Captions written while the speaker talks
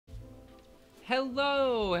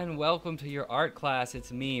Hello and welcome to your art class. It's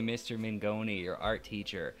me, Mr. Mingoni, your art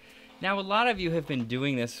teacher. Now, a lot of you have been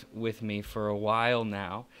doing this with me for a while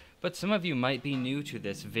now, but some of you might be new to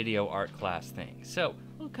this video art class thing. So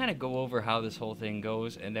we'll kind of go over how this whole thing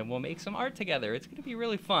goes and then we'll make some art together. It's going to be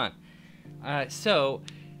really fun.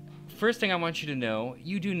 First thing I want you to know,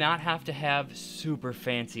 you do not have to have super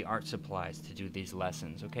fancy art supplies to do these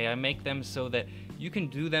lessons, okay? I make them so that you can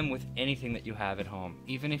do them with anything that you have at home.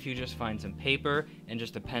 Even if you just find some paper and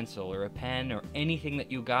just a pencil or a pen or anything that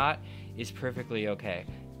you got is perfectly okay.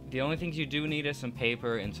 The only things you do need is some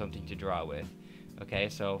paper and something to draw with. Okay,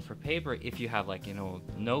 so for paper, if you have like, a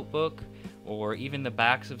notebook or even the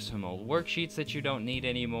backs of some old worksheets that you don't need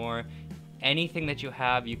anymore, anything that you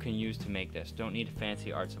have you can use to make this. Don't need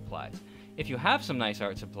fancy art supplies. If you have some nice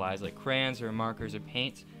art supplies like crayons or markers or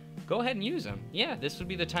paints, go ahead and use them. Yeah, this would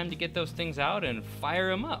be the time to get those things out and fire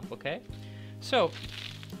them up, okay? So,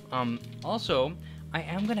 also, I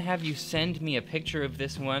am going to have you send me a picture of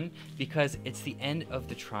this one because it's the end of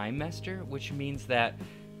the trimester, which means that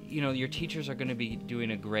your teachers are going to be doing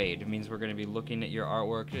a grade. It means we're going to be looking at your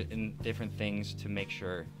artwork and different things to make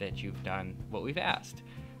sure that you've done what we've asked.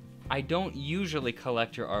 I don't usually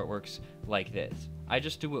collect your artworks like this. I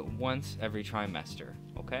just do it once every trimester,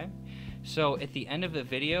 okay? So at the end of the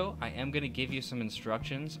video, I am going to give you some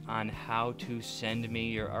instructions on how to send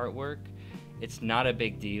me your artwork. It's not a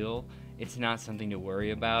big deal. It's not something to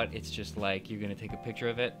worry about. It's just like you're going to take a picture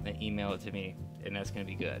of it and email it to me, and that's going to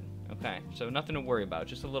be good, okay? So nothing to worry about.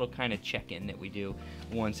 Just a little kind of check-in that we do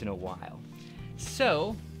once in a while.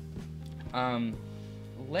 So,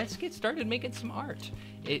 let's get started making some art.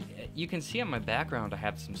 You can see on my background I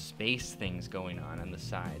have some space things going on the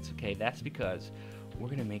sides, okay? That's because we're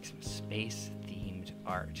gonna make some space-themed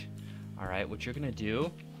art. Alright, what you're gonna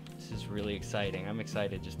do, this is really exciting. I'm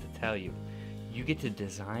excited just to tell you. You get to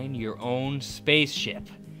design your own spaceship.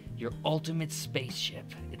 Your ultimate spaceship.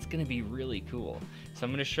 It's gonna be really cool. So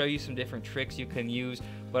I'm gonna show you some different tricks you can use,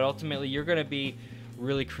 but ultimately you're gonna be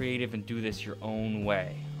really creative and do this your own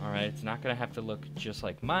way. Alright, it's not gonna have to look just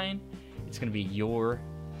like mine. It's gonna be your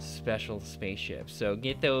special spaceship. So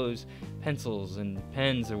get those pencils and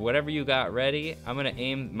pens or whatever you got ready. I'm gonna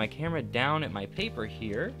aim my camera down at my paper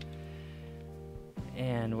here.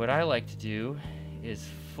 And what I like to do is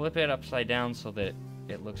flip it upside down so that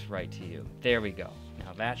it looks right to you. There we go.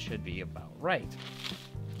 Now that should be about right.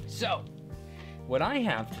 So, what I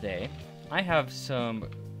have today, I have some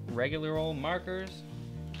regular old markers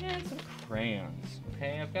and some crayons.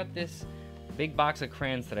 Okay, I've got this big box of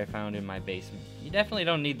crayons that I found in my basement. You definitely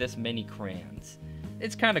don't need this many crayons.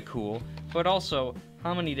 It's kind of cool, but also,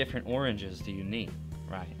 how many different oranges do you need,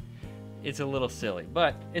 right? It's a little silly,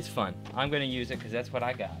 but it's fun. I'm going to use it because that's what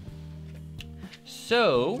I got.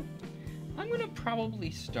 So, I'm going to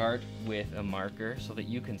probably start with a marker so that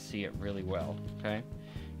you can see it really well, okay?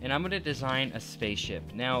 And I'm going to design a spaceship.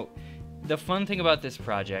 Now, the fun thing about this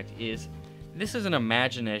project is this is an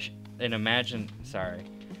imaginatory,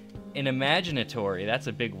 that's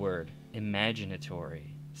a big word, imaginatory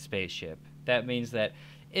spaceship. That means that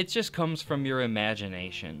it just comes from your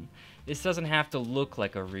imagination. This doesn't have to look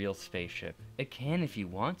like a real spaceship. It can if you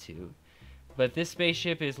want to, but this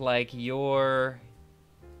spaceship is like your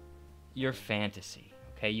fantasy,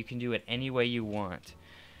 okay? You can do it any way you want.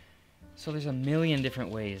 So there's a million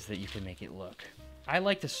different ways that you can make it look. I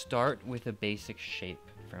like to start with a basic shape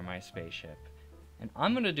for my spaceship. And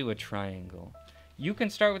I'm going to do a triangle. You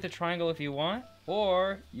can start with a triangle if you want,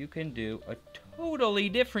 or you can do a totally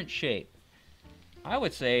different shape. I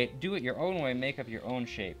would say do it your own way, make up your own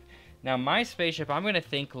shape. Now my spaceship, I'm going to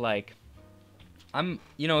think like,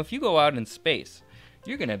 if you go out in space,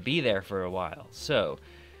 you're going to be there for a while. So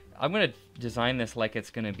I'm going to design this like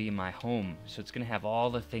it's going to be my home. So it's going to have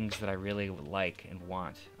all the things that I really like and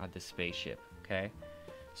want on this spaceship, okay?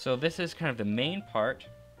 So this is kind of the main part.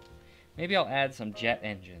 Maybe I'll add some jet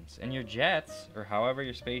engines. And your jets, or however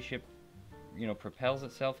your spaceship, propels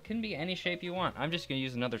itself, can be any shape you want. I'm just going to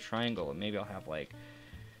use another triangle, and maybe I'll have, like,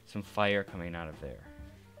 some fire coming out of there.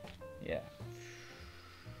 Yeah.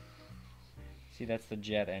 See, that's the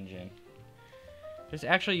jet engine.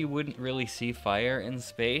 You wouldn't really see fire in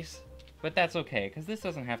space, but that's okay, because this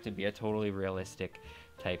doesn't have to be a totally realistic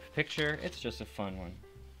type picture. It's just a fun one.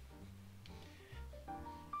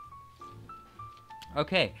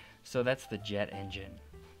 Okay. So that's the jet engine.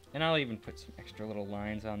 And I'll even put some extra little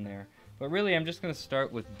lines on there. But really, I'm just going to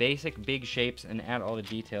start with basic big shapes and add all the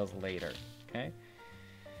details later, okay?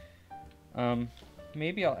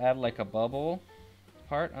 Maybe I'll add like a bubble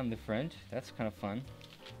part on the front. That's kind of fun.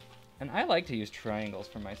 And I like to use triangles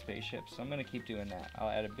for my spaceship, so I'm going to keep doing that. I'll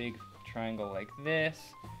add a big triangle like this.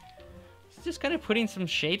 It's just kind of putting some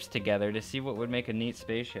shapes together to see what would make a neat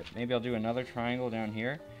spaceship. Maybe I'll do another triangle down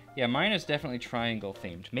here. Yeah, mine is definitely triangle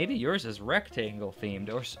themed. Maybe yours is rectangle themed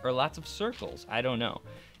or lots of circles. I don't know.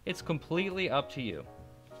 It's completely up to you.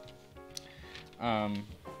 And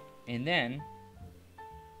then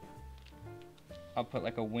I'll put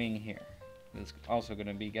like a wing here. It's also going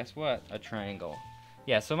to be, guess what? A triangle.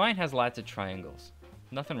 Yeah, so mine has lots of triangles.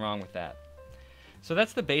 Nothing wrong with that. So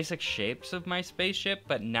that's the basic shapes of my spaceship,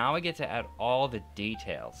 but now I get to add all the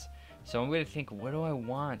details. So I'm going to think, what do I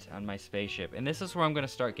want on my spaceship? And this is where I'm going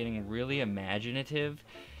to start getting really imaginative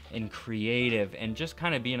and creative and just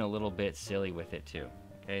kind of being a little bit silly with it too.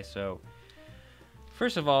 Okay, so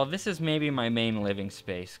first of all, this is maybe my main living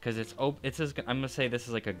space because I'm going to say this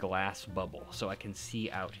is like a glass bubble so I can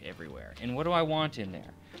see out everywhere. And what do I want in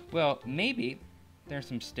there? Well, maybe there's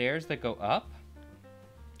some stairs that go up,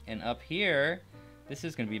 and up here, this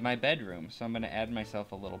is going to be my bedroom. So I'm going to add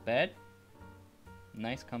myself a little bed.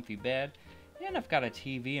 Nice comfy bed. And I've got a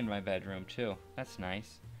TV in my bedroom too. That's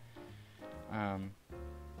nice.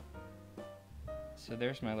 So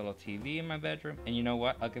there's my little TV in my bedroom. And you know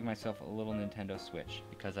what? I'll give myself a little Nintendo Switch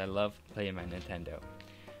because I love playing my Nintendo.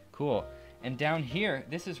 Cool. And down here,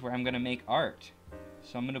 this is where I'm going to make art.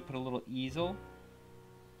 So I'm going to put a little easel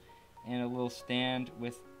and a little stand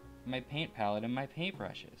with my paint palette and my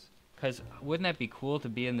paintbrushes. Because wouldn't that be cool to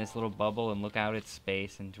be in this little bubble and look out at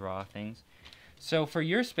space and draw things? So for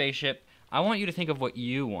your spaceship, I want you to think of what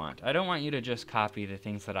you want. I don't want you to just copy the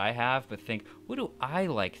things that I have, but think, what do I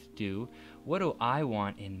like to do? What do I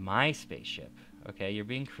want in my spaceship? Okay, you're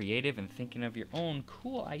being creative and thinking of your own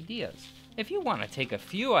cool ideas. If you want to take a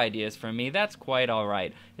few ideas from me, that's quite all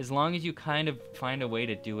right, as long as you kind of find a way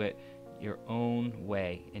to do it your own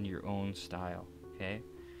way, in your own style, okay?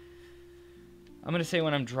 I'm going to say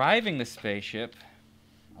when I'm driving the spaceship,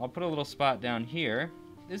 I'll put a little spot down here.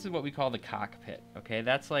 This is what we call the cockpit, okay?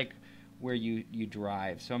 That's like where you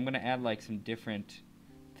drive. So I'm going to add like some different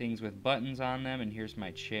things with buttons on them, and here's my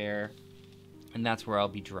chair. And that's where I'll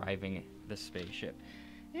be driving the spaceship.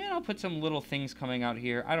 And I'll put some little things coming out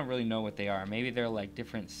here. I don't really know what they are. Maybe they're like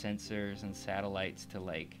different sensors and satellites to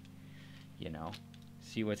like, you know,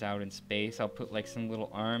 see what's out in space. I'll put like some little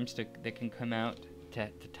arms that can come out to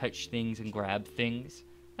touch things and grab things.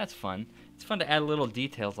 That's fun. It's fun to add little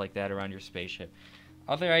details like that around your spaceship.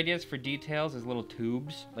 Other ideas for details is little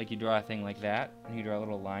tubes, like you draw a thing like that, and you draw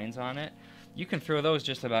little lines on it. You can throw those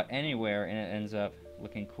just about anywhere, and it ends up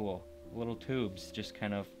looking cool. Little tubes, just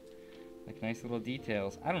kind of like nice little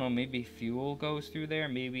details. I don't know, maybe fuel goes through there,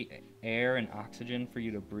 maybe air and oxygen for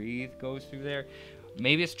you to breathe goes through there.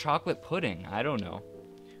 Maybe it's chocolate pudding, I don't know.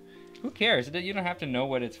 Who cares? You don't have to know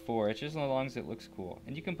what it's for. It's just as long as it looks cool.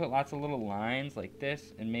 And you can put lots of little lines like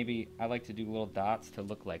this, and maybe I like to do little dots to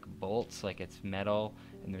look like bolts, like it's metal,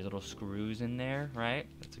 and there's little screws in there, right?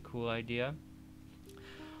 That's a cool idea.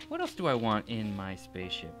 What else do I want in my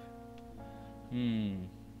spaceship?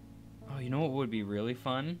 Oh, you know what would be really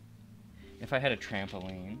fun? If I had a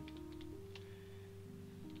trampoline.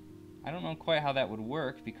 I don't know quite how that would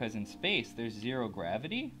work, because in space there's zero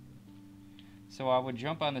gravity. So I would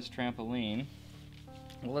jump on this trampoline.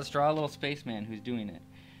 Well, let's draw a little spaceman who's doing it.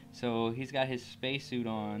 So he's got his spacesuit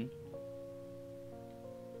on.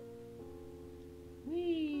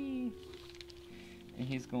 Whee! And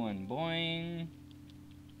he's going boing.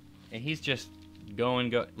 And he's just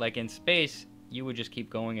going, like in space, you would just keep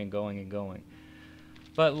going and going and going.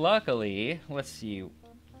 But luckily, let's see,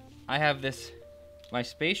 I have this, my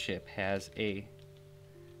spaceship has a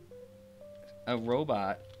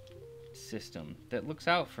robot system that looks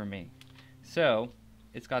out for me. So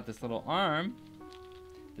it's got this little arm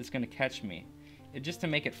that's gonna catch me. Just to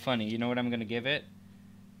make it funny, you know what I'm gonna give it?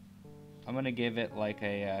 I'm gonna give it like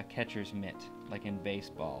a catcher's mitt, like in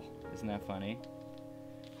baseball. Isn't that funny?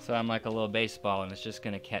 So I'm like a little baseball and it's just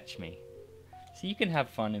gonna catch me. So you can have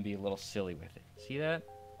fun and be a little silly with it. See that?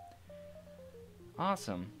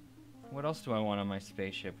 Awesome. What else do I want on my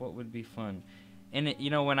spaceship? What would be fun? And you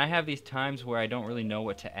know, when I have these times where I don't really know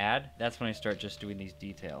what to add, that's when I start just doing these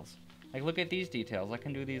details. Like, look at these details. I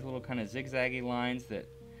can do these little kind of zigzaggy lines that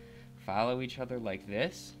follow each other like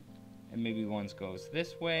this. And maybe one goes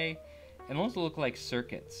this way. And those look like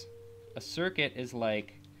circuits. A circuit is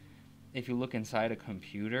like, if you look inside a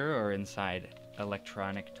computer or inside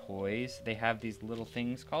electronic toys, they have these little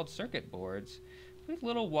things called circuit boards with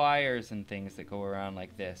little wires and things that go around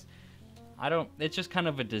like this. It's just kind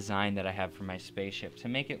of a design that I have for my spaceship to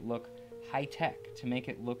make it look high-tech, to make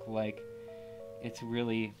it look like it's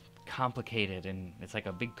really complicated and it's like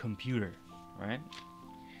a big computer, right?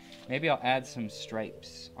 Maybe I'll add some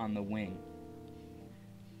stripes on the wing.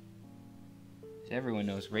 Everyone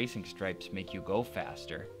knows racing stripes make you go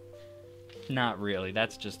faster. Not really,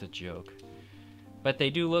 that's just a joke. But they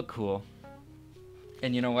do look cool.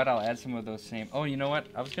 And you know what? I'll add some of those same... Oh, you know what?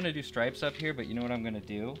 I was going to do stripes up here, but you know what I'm going to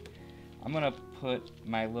do? I'm going to put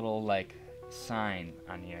my little, like, sign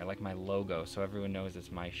on here, like my logo, so everyone knows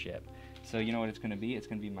it's my ship. So you know what it's going to be? It's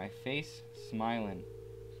going to be my face smiling.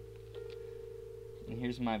 And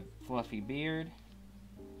here's my fluffy beard.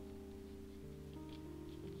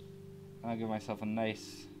 I'll give myself a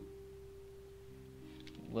nice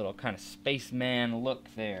little kind of spaceman look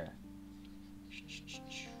there.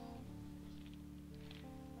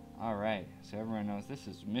 Alright, so everyone knows this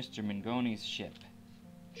is Mr. Mangoni's ship.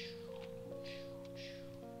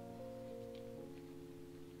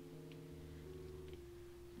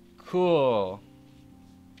 Cool.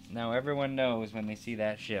 Now everyone knows when they see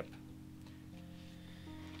that ship.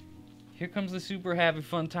 Here comes the Super Happy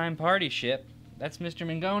Fun Time Party ship. That's Mr.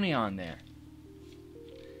 Mangoni on there.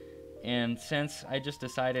 And since I just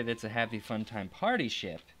decided it's a Happy Fun Time Party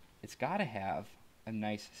ship, it's got to have a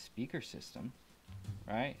nice speaker system,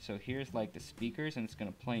 right? So here's like the speakers, and it's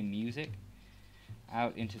going to play music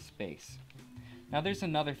out into space. Now there's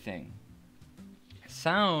another thing.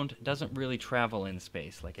 Sound doesn't really travel in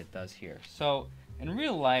space like it does here. So in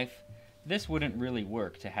real life, this wouldn't really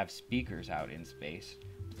work to have speakers out in space.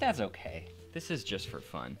 But that's okay. This is just for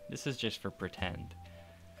fun. This is just for pretend.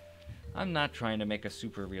 I'm not trying to make a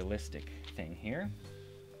super realistic thing here.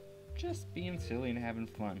 Just being silly and having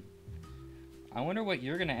fun. I wonder what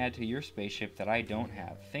you're going to add to your spaceship that I don't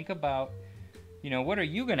have. Think about, you know, what are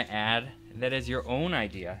you going to add that is your own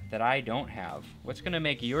idea that I don't have? What's going to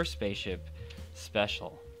make your spaceship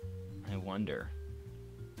special? I wonder.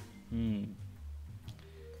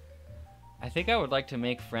 I think I would like to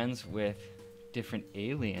make friends with different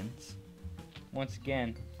aliens. Once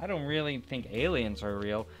again, I don't really think aliens are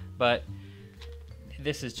real, but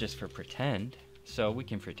this is just for pretend, so we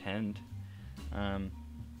can pretend.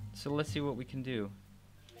 So let's see what we can do.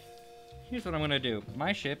 Here's what I'm going to do.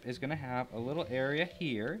 My ship is going to have a little area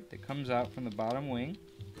here that comes out from the bottom wing.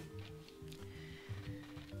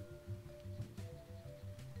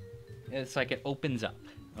 It's like it opens up,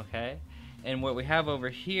 okay? And what we have over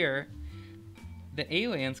here, the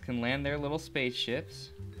aliens can land their little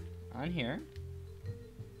spaceships on here.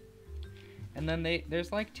 And then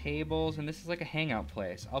there's like tables, and this is like a hangout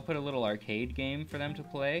place. I'll put a little arcade game for them to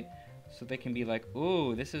play, so they can be like,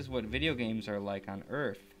 ooh, this is what video games are like on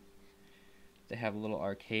Earth. They have a little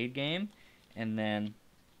arcade game, and then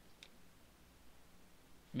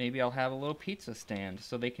maybe I'll have a little pizza stand,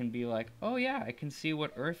 so they can be like, oh yeah, I can see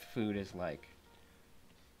what Earth food is like.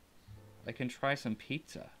 I can try some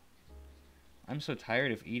pizza. I'm so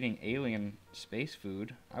tired of eating alien space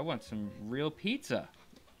food. I want some real pizza.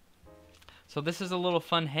 So this is a little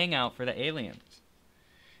fun hangout for the aliens.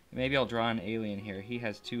 Maybe I'll draw an alien here. He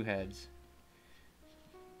has 2 heads.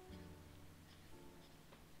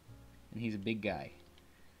 And he's a big guy.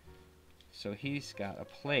 So he's got a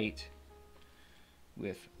plate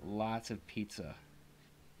with lots of pizza.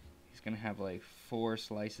 He's going to have like 4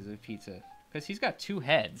 slices of pizza. Because he's got 2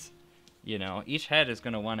 heads. You know, each head is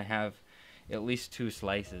going to want to have at least 2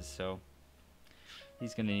 slices. So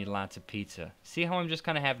he's going to need lots of pizza. See how I'm just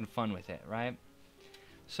kind of having fun with it, right?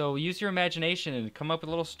 So use your imagination and come up with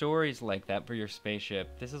little stories like that for your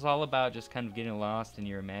spaceship. This is all about just kind of getting lost in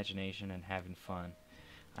your imagination and having fun.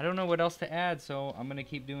 I don't know what else to add, so I'm going to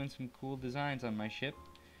keep doing some cool designs on my ship.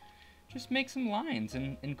 Just make some lines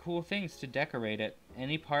and cool things to decorate it.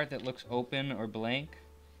 Any part that looks open or blank,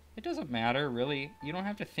 it doesn't matter, really. You don't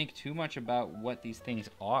have to think too much about what these things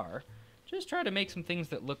are. Just try to make some things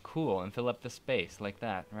that look cool and fill up the space like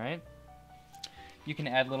that, right? You can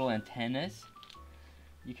add little antennas.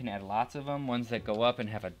 You can add lots of them, ones that go up and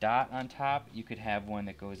have a dot on top. You could have one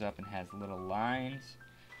that goes up and has little lines.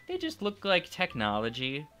 They just look like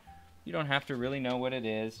technology. You don't have to really know what it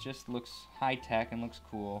is. Just looks high-tech and looks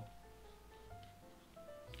cool.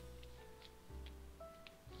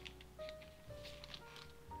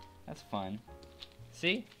 That's fun.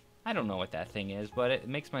 See? I don't know what that thing is, but it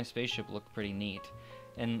makes my spaceship look pretty neat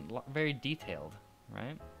and very detailed,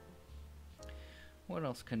 right? What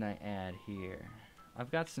else can I add here?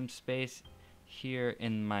 I've got some space here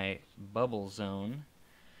in my bubble zone.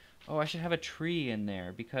 Oh, I should have a tree in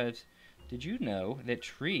there because did you know that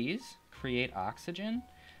trees create oxygen?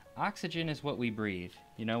 Oxygen is what we breathe.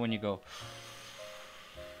 You know, when you go,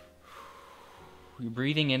 you're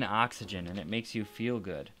breathing in oxygen and it makes you feel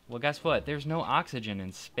good. Well, guess what? There's no oxygen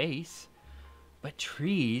in space, but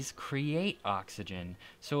trees create oxygen.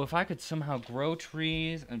 So if I could somehow grow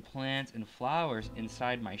trees and plants and flowers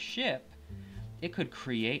inside my ship, it could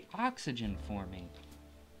create oxygen for me.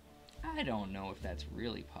 I don't know if that's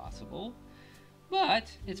really possible,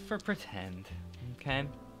 but it's for pretend, okay?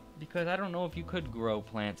 Because I don't know if you could grow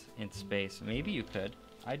plants in space. Maybe you could.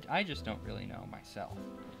 I just don't really know myself.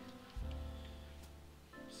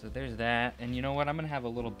 So there's that, and you know what? I'm gonna have a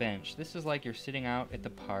little bench. This is like you're sitting out at the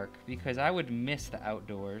park, because I would miss the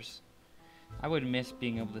outdoors. I would miss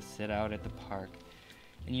being able to sit out at the park.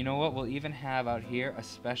 And you know what? We'll even have out here a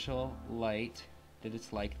special light that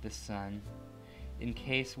it's like the sun. In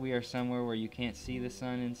case we are somewhere where you can't see the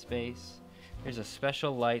sun in space, there's a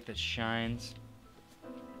special light that shines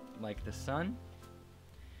like the sun,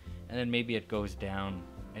 and then maybe it goes down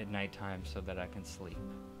at nighttime so that I can sleep.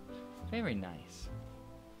 Very nice.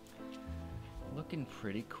 Looking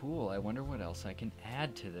pretty cool. I wonder what else I can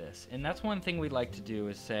add to this. And that's one thing we like to do,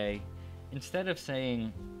 is say, instead of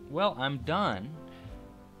saying, well, I'm done,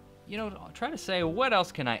 you know, try to say, what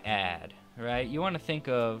else can I add, right? You want to think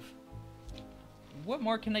of, what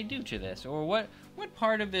more can I do to this? Or what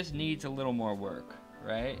part of this needs a little more work,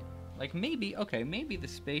 right? Like maybe, okay, maybe the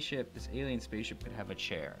spaceship, this alien spaceship could have a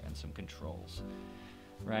chair and some controls,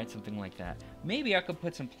 right? Something like that. Maybe I could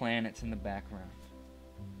put some planets in the background.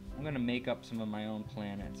 I'm gonna make up some of my own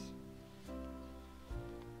planets.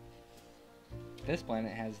 This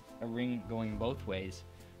planet has a ring going both ways.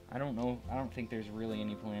 I don't know, I don't think there's really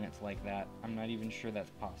any planets like that. I'm not even sure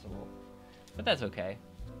that's possible. But that's okay.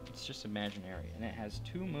 It's just imaginary, and it has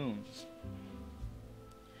 2 moons.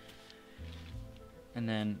 And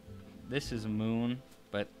then this is a moon,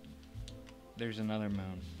 but there's another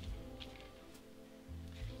moon.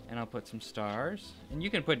 And I'll put some stars. And you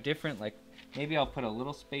can put different, like, maybe I'll put a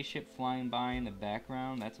little spaceship flying by in the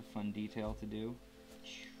background. That's a fun detail to do.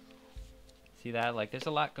 See that? Like, there's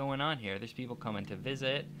a lot going on here. There's people coming to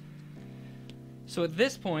visit. So at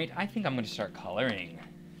this point, I think I'm going to start coloring,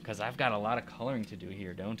 because I've got a lot of coloring to do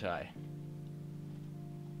here, don't I?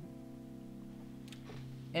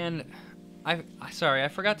 And sorry, I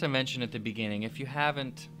forgot to mention at the beginning, if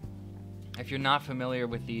you're not familiar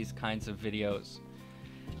with these kinds of videos,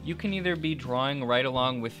 you can either be drawing right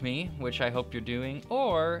along with me, which I hope you're doing,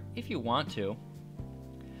 or if you want to,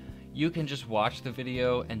 you can just watch the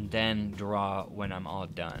video and then draw when I'm all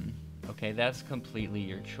done. Okay, that's completely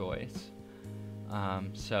your choice.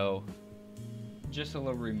 So just a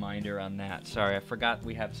little reminder on that. Sorry, I forgot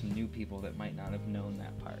we have some new people that might not have known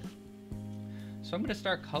that part. So I'm going to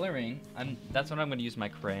start coloring. That's what I'm going to use my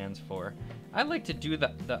crayons for. I like to do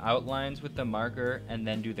the outlines with the marker and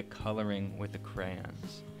then do the coloring with the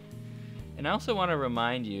crayons. And I also want to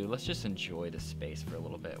remind you, let's just enjoy the space for a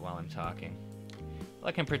little bit while I'm talking.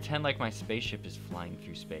 I can pretend like my spaceship is flying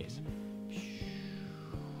through space.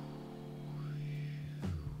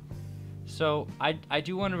 So I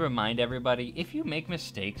do want to remind everybody, if you make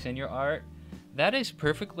mistakes in your art, that is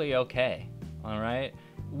perfectly okay, all right?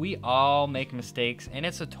 We all make mistakes, and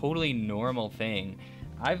it's a totally normal thing.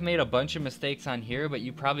 I've made a bunch of mistakes on here, but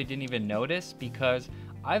you probably didn't even notice, because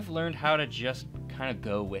I've learned how to just kind of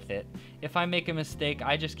go with it. If I make a mistake,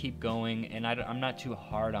 I just keep going, and I'm not too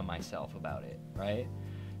hard on myself about it, right?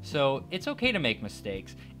 So it's okay to make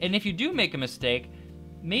mistakes. And if you do make a mistake,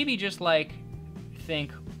 maybe just like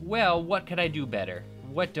think, well, what could I do better?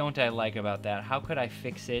 What don't I like about that? How could I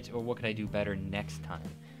fix it? Or what could I do better next time?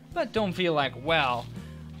 But don't feel like, well,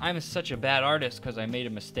 I'm such a bad artist because I made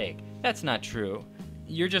a mistake. That's not true.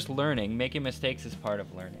 You're just learning. Making mistakes is part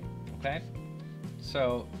of learning, okay?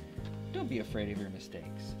 So don't be afraid of your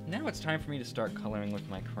mistakes. Now it's time for me to start coloring with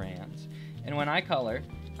my crayons. And when I color,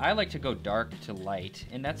 I like to go dark to light,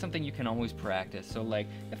 and that's something you can always practice. So like,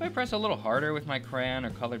 if I press a little harder with my crayon or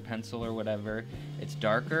colored pencil or whatever, it's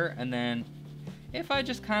darker, and then if I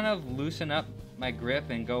just kind of loosen up my grip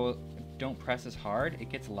and go, don't press as hard, it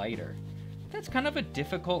gets lighter. That's kind of a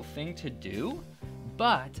difficult thing to do,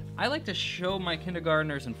 but I like to show my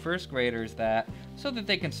kindergartners and first graders that so that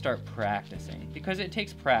they can start practicing, because it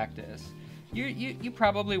takes practice. You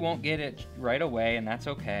probably won't get it right away, and that's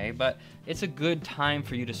okay, but it's a good time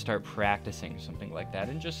for you to start practicing something like that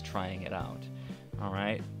and just trying it out, all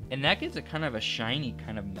right? And that gives it kind of a shiny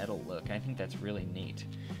kind of metal look. I think that's really neat.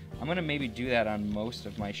 I'm gonna maybe do that on most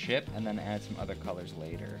of my ship and then add some other colors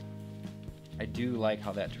later. I do like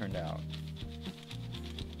how that turned out.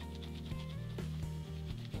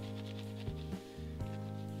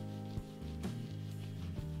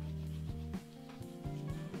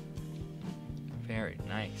 Very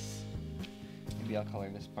nice. Maybe I'll color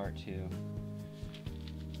this part too.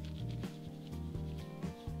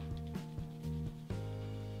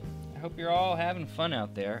 I hope you're all having fun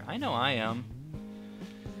out there. I know I am.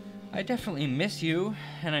 I definitely miss you,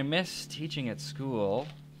 and I miss teaching at school.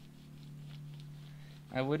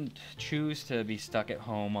 I wouldn't choose to be stuck at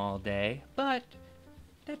home all day, but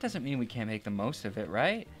that doesn't mean we can't make the most of it,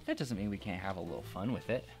 right? That doesn't mean we can't have a little fun with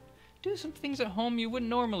it. Do some things at home you wouldn't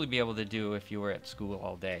normally be able to do if you were at school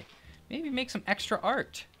all day. Maybe make some extra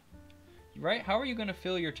art, right? How are you going to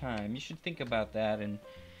fill your time? You should think about that and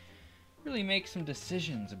really make some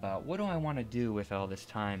decisions about, what do I want to do with all this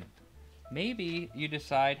time? Maybe you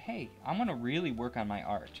decide, hey, I'm going to really work on my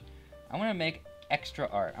art. I want to make extra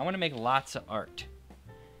art. I want to make lots of art.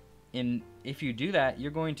 And if you do that,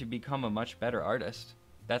 you're going to become a much better artist.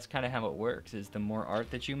 That's kind of how it works, is the more art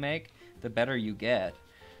that you make, the better you get.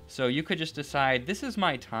 So you could just decide, this is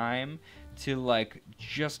my time to like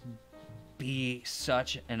just be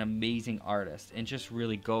such an amazing artist and just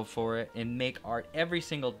really go for it and make art every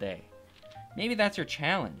single day. Maybe that's your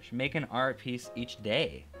challenge. Make an art piece each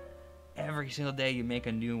day. Every single day you make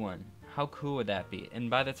a new one. How cool would that be? And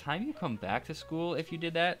by the time you come back to school, if you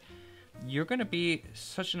did that, you're going to be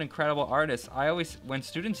such an incredible artist. When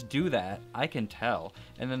students do that, I can tell.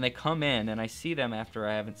 And then they come in and I see them after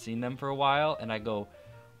I haven't seen them for a while and I go,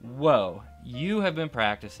 whoa, you have been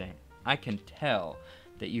practicing. I can tell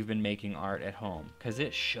that you've been making art at home because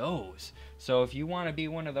it shows. So if you want to be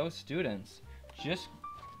one of those students,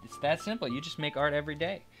 it's that simple. You just make art every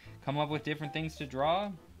day. Come up with different things to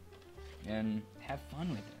draw and have fun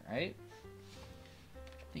with it, right?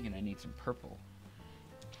 Thinking I need some purple.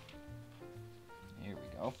 Here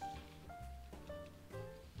we go.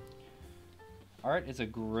 Art is a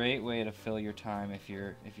great way to fill your time if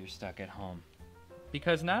you're stuck at home.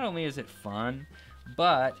 Because not only is it fun,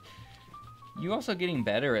 but you're also getting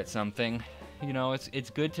better at something. You know, it's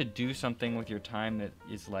good to do something with your time that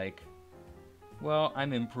is like, well,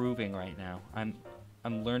 I'm improving right now.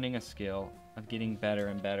 I'm learning a skill. I'm getting better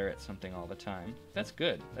and better at something all the time. That's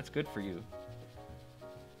good. That's good for you.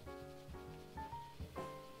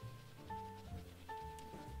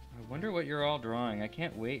 I wonder what you're all drawing. I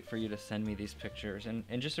can't wait for you to send me these pictures. And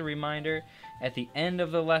just a reminder, at the end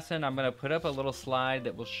of the lesson, I'm going to put up a little slide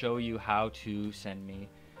that will show you how to send me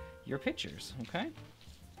your pictures, okay?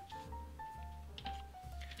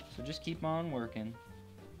 So just keep on working.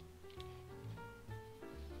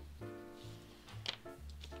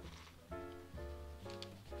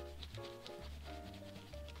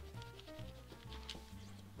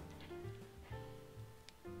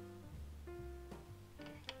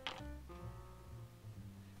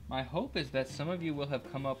 My hope is that some of you will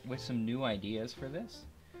have come up with some new ideas for this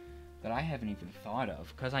that I haven't even thought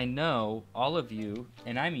of, because I know all of you,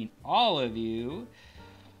 and I mean all of you,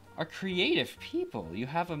 are creative people. You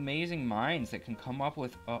have amazing minds that can come up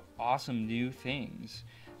with awesome new things.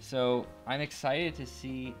 So I'm excited to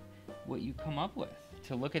see what you come up with,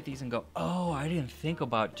 to look at these and go, oh, I didn't think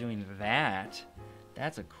about doing that.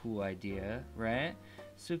 That's a cool idea, right?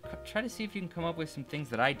 So try to see if you can come up with some things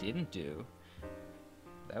that I didn't do.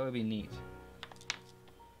 That would be neat.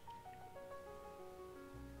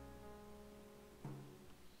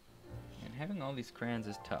 And having all these crayons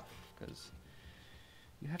is tough because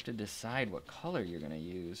you have to decide what color you're going to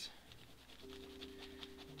use.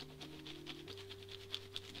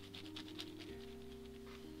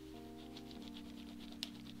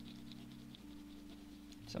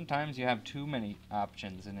 Sometimes you have too many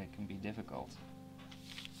options and it can be difficult.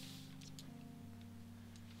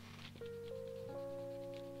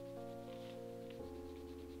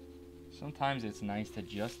 Sometimes it's nice to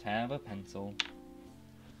just have a pencil.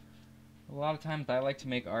 A lot of times I like to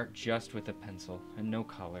make art just with a pencil and no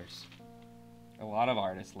colors. A lot of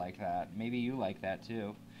artists like that. Maybe you like that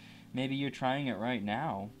too. Maybe you're trying it right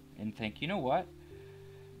now and think, you know what?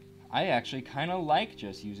 I actually kind of like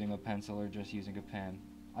just using a pencil or just using a pen.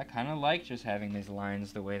 I kind of like just having these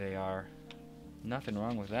lines the way they are. Nothing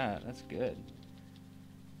wrong with that. That's good.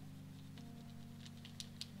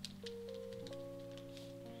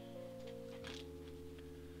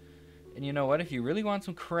 And you know what? If you really want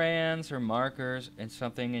some crayons or markers and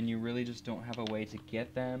something and you really just don't have a way to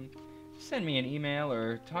get them, send me an email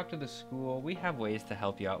or talk to the school. We have ways to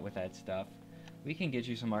help you out with that stuff. We can get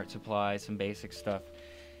you some art supplies, some basic stuff.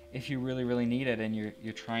 If you really, really need it and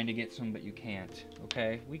you're trying to get some but you can't,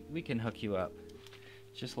 okay? We can hook you up.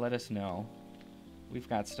 Just let us know. We've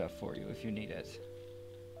got stuff for you if you need it.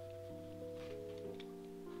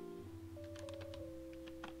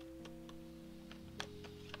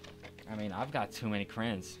 I mean, I've got too many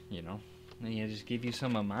crayons, you know. I need to just give you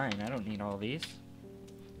some of mine. I don't need all these.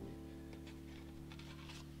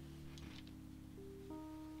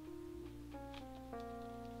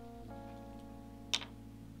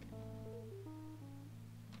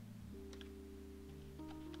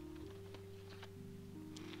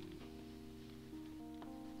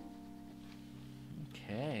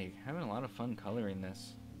 fun coloring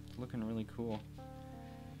this. It's looking really cool.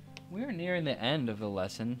 We're nearing the end of the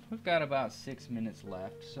lesson. We've got about 6 minutes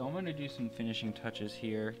left, so I'm going to do some finishing touches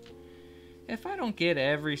here. If I don't get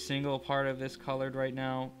every single part of this colored right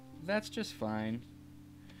now, that's just fine.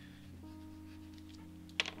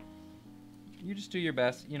 You just do your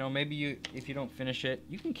best. You know, maybe if you don't finish it,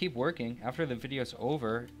 you can keep working. After the video's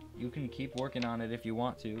over, you can keep working on it if you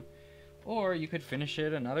want to. Or you could finish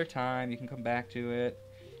it another time. You can come back to it.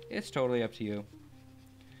 It's totally up to you.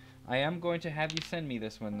 I am going to have you send me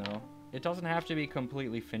this one, though. It doesn't have to be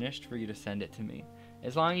completely finished for you to send it to me.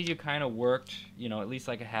 As long as you kind of worked, you know, at least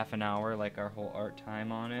like a half an hour, like our whole art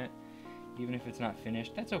time on it, even if it's not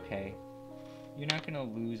finished, that's okay. You're not going to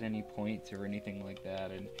lose any points or anything like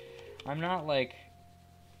that. And I'm not going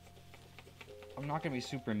to be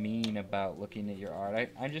super mean about looking at your art.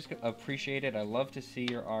 I just appreciate it. I love to see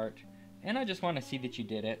your art. And I just want to see that you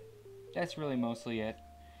did it. That's really mostly it.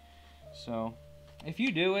 So, if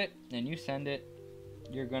you do it and you send it,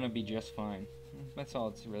 you're going to be just fine. That's all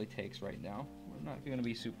it really takes right now. We're not going to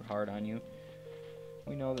be super hard on you.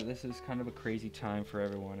 We know that this is kind of a crazy time for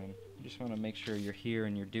everyone, and we just want to make sure you're here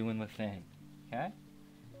and you're doing the thing. Okay?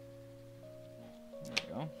 There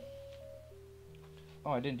we go.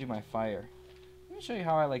 Oh, I didn't do my fire. Let me show you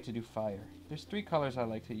how I like to do fire. There's 3 colors I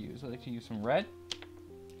like to use. I like to use some red,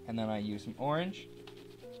 and then I use some orange.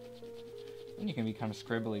 And you can be kind of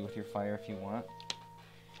scribbly with your fire if you want.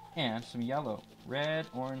 And some yellow. Red,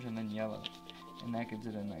 orange, and then yellow. And that gives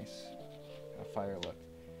it a nice fire look.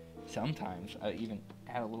 Sometimes I even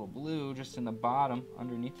add a little blue just in the bottom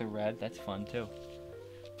underneath the red. That's fun too.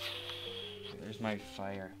 There's my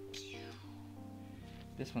fire.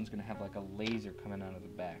 This one's gonna have like a laser coming out of the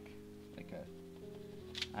back. Like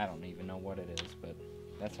a, I don't even know what it is, but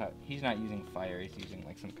that's how, he's not using fire, he's using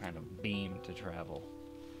like some kind of beam to travel.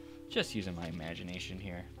 Just using my imagination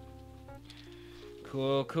here.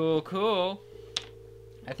 Cool, cool, cool.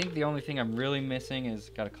 I think the only thing I'm really missing is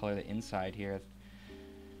gotta color the inside here.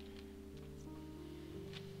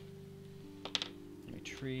 My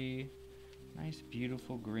tree. Nice,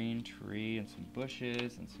 beautiful green tree and some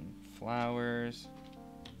bushes and some flowers.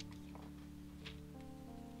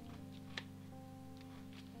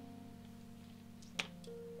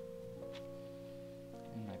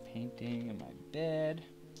 And my painting and my bed.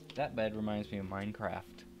 That bed reminds me of Minecraft.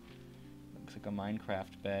 Looks like a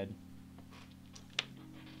Minecraft bed.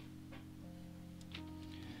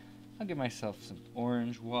 I'll give myself some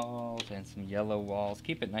orange walls and some yellow walls.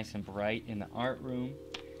 Keep it nice and bright in the art room.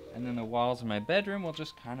 And then the walls in my bedroom will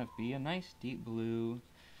just kind of be a nice deep blue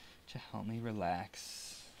to help me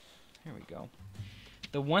relax. Here we go.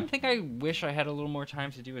 The one thing I wish I had a little more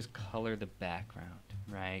time to do is color the background,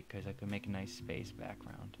 right? Because I could make a nice space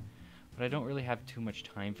background. But I don't really have too much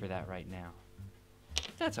time for that right now.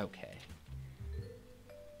 That's okay.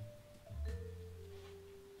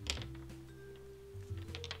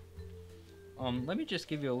 Let me just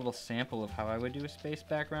give you a little sample of how I would do a space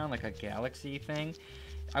background, like a galaxy thing.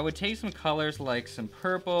 I would take some colors like some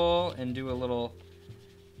purple and do a little,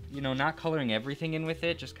 you know, not coloring everything in with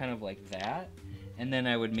it, just kind of like that. And then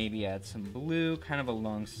I would maybe add some blue kind of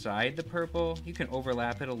alongside the purple. You can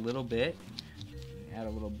overlap it a little bit. Add a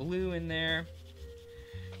little blue in there.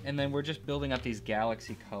 And then we're just building up these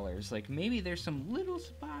galaxy colors. Like maybe there's some little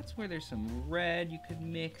spots where there's some red you could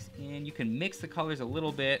mix in. You can mix the colors a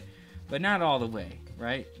little bit, but not all the way,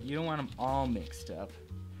 right? You don't want them all mixed up.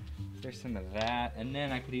 There's some of that, and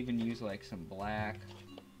then I could even use like some black.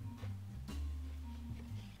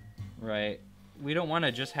 Right. We don't want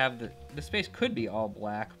to just have the space could be all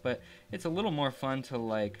black, but it's a little more fun to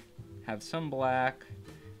like have some black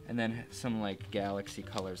and then some like galaxy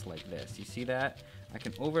colors like this. You see that? I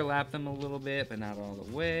can overlap them a little bit, but not all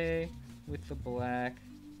the way with the black.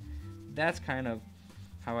 That's kind of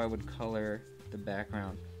how I would color the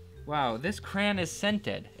background. Wow, this crayon is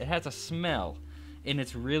scented. It has a smell, and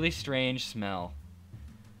it's really strange smell.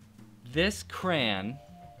 This crayon,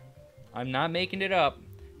 I'm not making it up,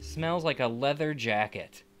 smells like a leather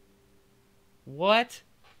jacket. What?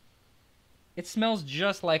 It smells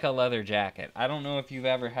just like a leather jacket. I don't know if you've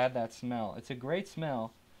ever had that smell. It's a great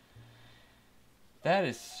smell. That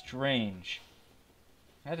is strange.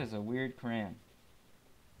 That is a weird crayon.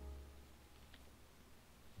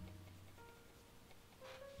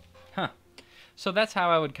 Huh. So that's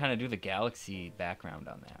how I would kind of do the galaxy background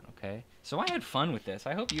on that, okay? So I had fun with this.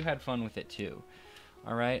 I hope you had fun with it too.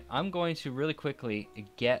 All right, I'm going to really quickly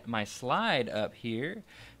get my slide up here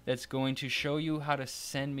that's going to show you how to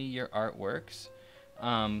send me your artworks.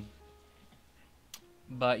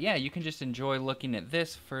 But yeah, you can just enjoy looking at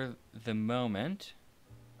this for the moment.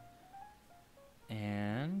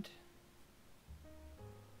 And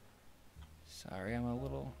Sorry, I'm a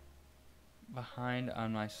little behind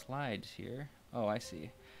on my slides here. Oh, I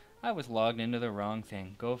see. I was logged into the wrong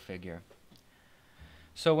thing. Go figure.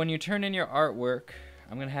 So when you turn in your artwork,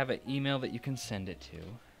 I'm going to have an email that you can send it to.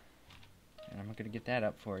 And I'm going to get that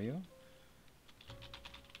up for you.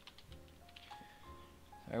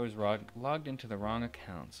 I was logged into the wrong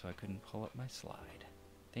account, so I couldn't pull up my slide.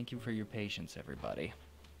 Thank you for your patience, everybody.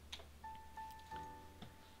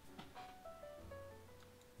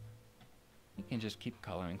 You can just keep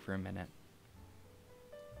coloring for a minute.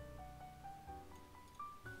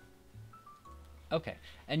 Okay,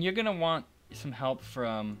 and you're going to want some help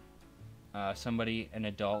from somebody, an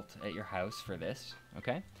adult at your house for this,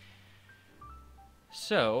 okay?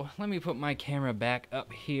 So, let me put my camera back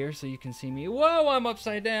up here so you can see me. Whoa, I'm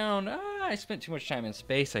upside down. I spent too much time in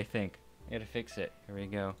space, I think. I gotta fix it. Here we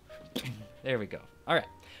go. There we go. All right.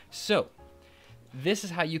 So, this is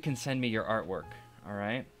how you can send me your artwork, all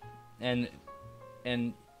right? And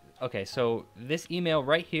okay, so this email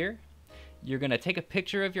right here, you're gonna take a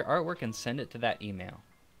picture of your artwork and send it to that email.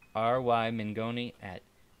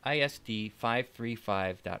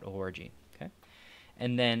 rymingoni@isd535.org, okay?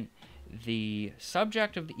 And then the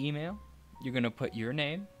subject of the email, you're going to put your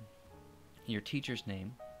name, your teacher's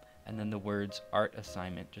name, and then the words art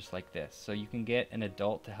assignment, just like this. So you can get an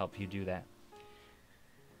adult to help you do that.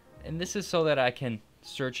 And this is so that I can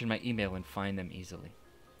search in my email and find them easily.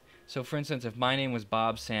 So for instance, if my name was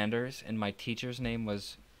Bob Sanders and my teacher's name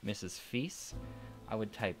was Mrs. Fease, I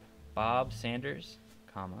would type Bob Sanders,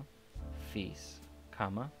 comma, Fease,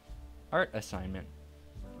 comma, art assignment.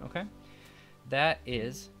 Okay? That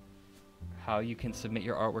is how you can submit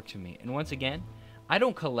your artwork to me. And once again, I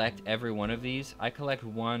don't collect every one of these. I collect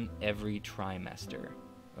one every trimester.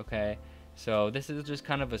 Okay? So this is just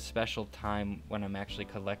kind of a special time when I'm actually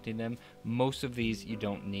collecting them. Most of these you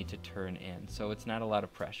don't need to turn in, so it's not a lot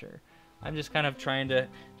of pressure. I'm just kind of trying to,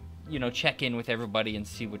 you know, check in with everybody and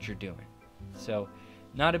see what you're doing. So,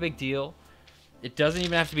 not a big deal. It doesn't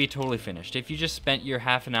even have to be totally finished. If you just spent your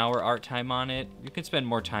half an hour art time on it, you can spend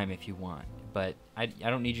more time if you want. But I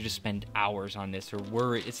don't need you to spend hours on this or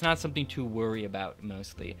worry. It's not something to worry about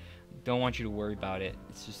mostly. Don't want you to worry about it.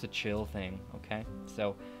 It's just a chill thing, okay?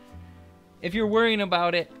 So, if you're worrying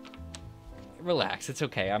about it, relax. It's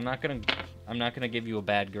okay. I'm not gonna give you a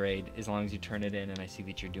bad grade as long as you turn it in and I see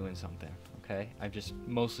that you're doing something, okay? I'm just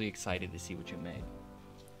mostly excited to see what you made.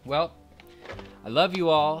 Well, I love you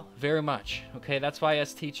all very much, okay? That's why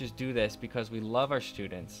us teachers do this, because we love our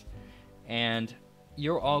students. And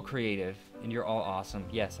you're all creative and you're all awesome.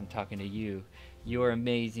 Yes, I'm talking to you. You are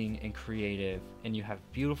amazing and creative and you have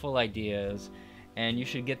beautiful ideas, and you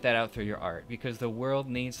should get that out through your art because the world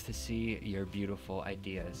needs to see your beautiful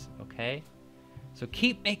ideas, okay? So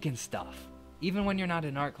keep making stuff. Even when you're not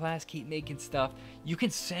in art class, keep making stuff. You can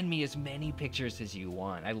send me as many pictures as you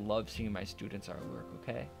want. I love seeing my students' artwork,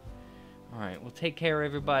 okay? All right, well, take care,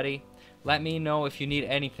 everybody. Let me know if you need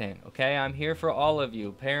anything, okay? I'm here for all of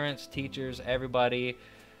you, parents, teachers, everybody.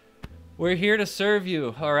 We're here to serve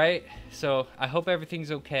you, all right? So I hope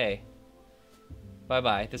everything's okay.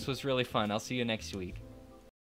 Bye-bye. This was really fun. I'll see you next week.